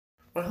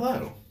Well,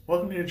 hello.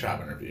 Welcome to your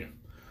job interview.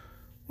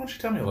 Why don't you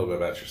tell me a little bit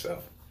about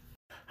yourself?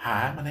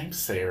 Hi, my name's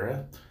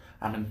Sarah.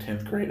 I'm in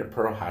 10th grade at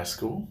Pearl High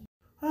School.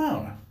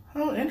 Oh,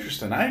 oh,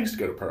 interesting. I used to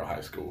go to Pearl High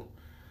School.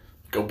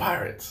 Go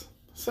Pirates.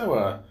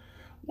 So,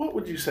 what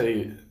would you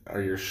say are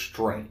your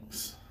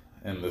strengths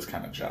in this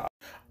kind of job?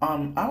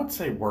 I would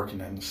say working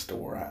in the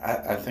store.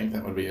 I think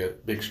that would be a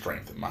big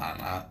strength of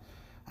mine.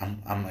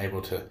 I'm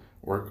able to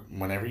work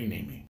whenever you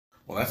need me.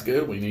 Well, that's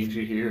good. We need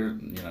you here,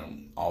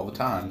 all the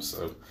time.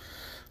 So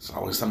there's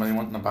always somebody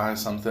wanting to buy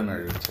something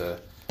or to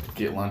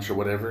get lunch or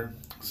whatever.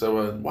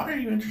 So, why are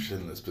you interested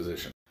in this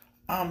position?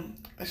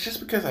 It's just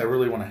because I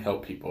really want to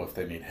help people if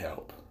they need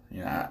help.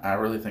 I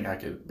really think I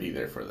could be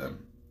there for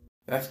them.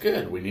 That's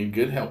good. We need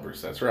good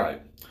helpers. That's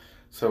right.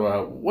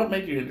 So, what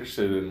made you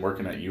interested in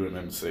working at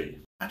UMMC?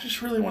 I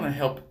just really want to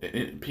help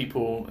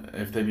people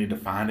if they need to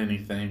find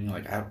anything.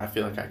 Like, I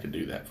feel like I could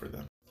do that for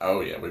them. Oh,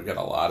 yeah, we've got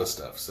a lot of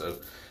stuff. So,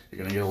 you're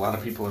going to get a lot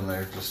of people in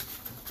there just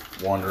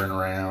wandering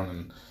around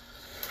and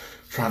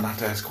trying not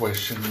to ask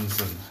questions.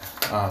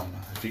 And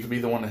if you could be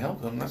the one to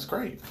help them, that's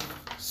great.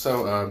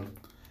 So,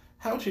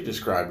 how would you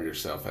describe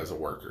yourself as a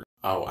worker?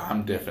 Oh,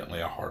 I'm definitely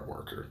a hard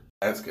worker.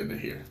 That's good to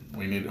hear.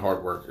 We need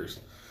hard workers.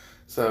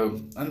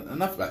 So,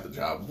 enough about the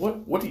job.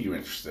 What are you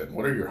interested in?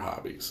 What are your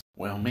hobbies?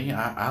 Well, me,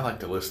 I like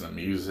to listen to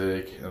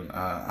music, and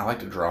I like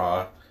to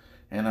draw,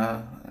 and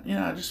I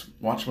just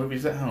watch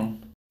movies at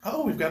home.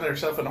 Oh, we've got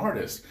ourselves an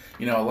artist.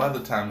 A lot of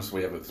the times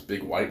we have this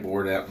big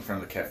whiteboard out in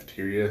front of the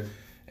cafeteria,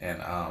 and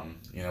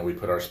we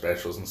put our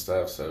specials and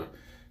stuff. So,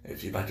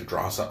 if you'd like to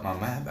draw something on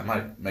that, that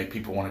might make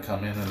people want to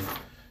come in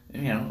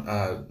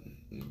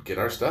and get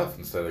our stuff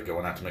instead of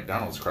going out to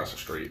McDonald's across the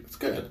street. It's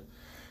good.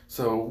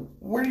 So,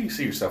 where do you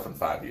see yourself in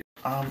 5 years?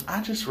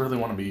 I just really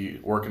want to be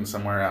working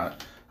somewhere.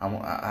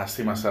 I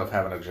see myself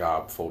having a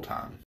job full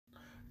time.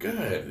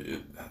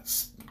 Good.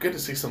 That's good to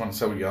see someone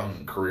so young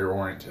and career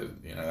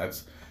oriented.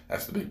 That's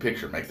the big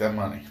picture. Make that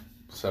money.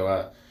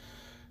 So,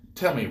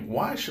 tell me,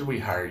 why should we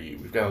hire you?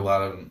 We've got a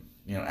lot of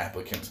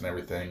applicants and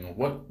everything.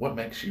 What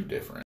makes you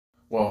different?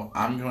 Well,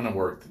 I'm going to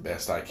work the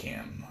best I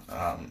can.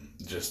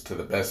 Just to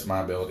the best of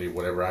my ability,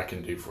 whatever I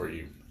can do for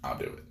you, I'll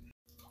do it.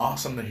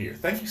 Awesome to hear.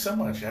 Thank you so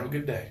much. Have a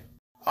good day.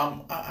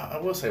 I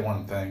will say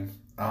one thing.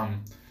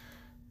 Can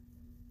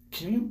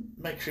you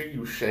make sure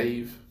you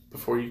shave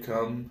before you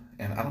come?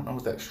 And I don't know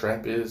what that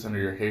strap is under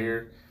your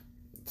hair.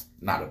 It's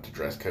not up to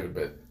dress code,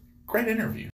 but great interview.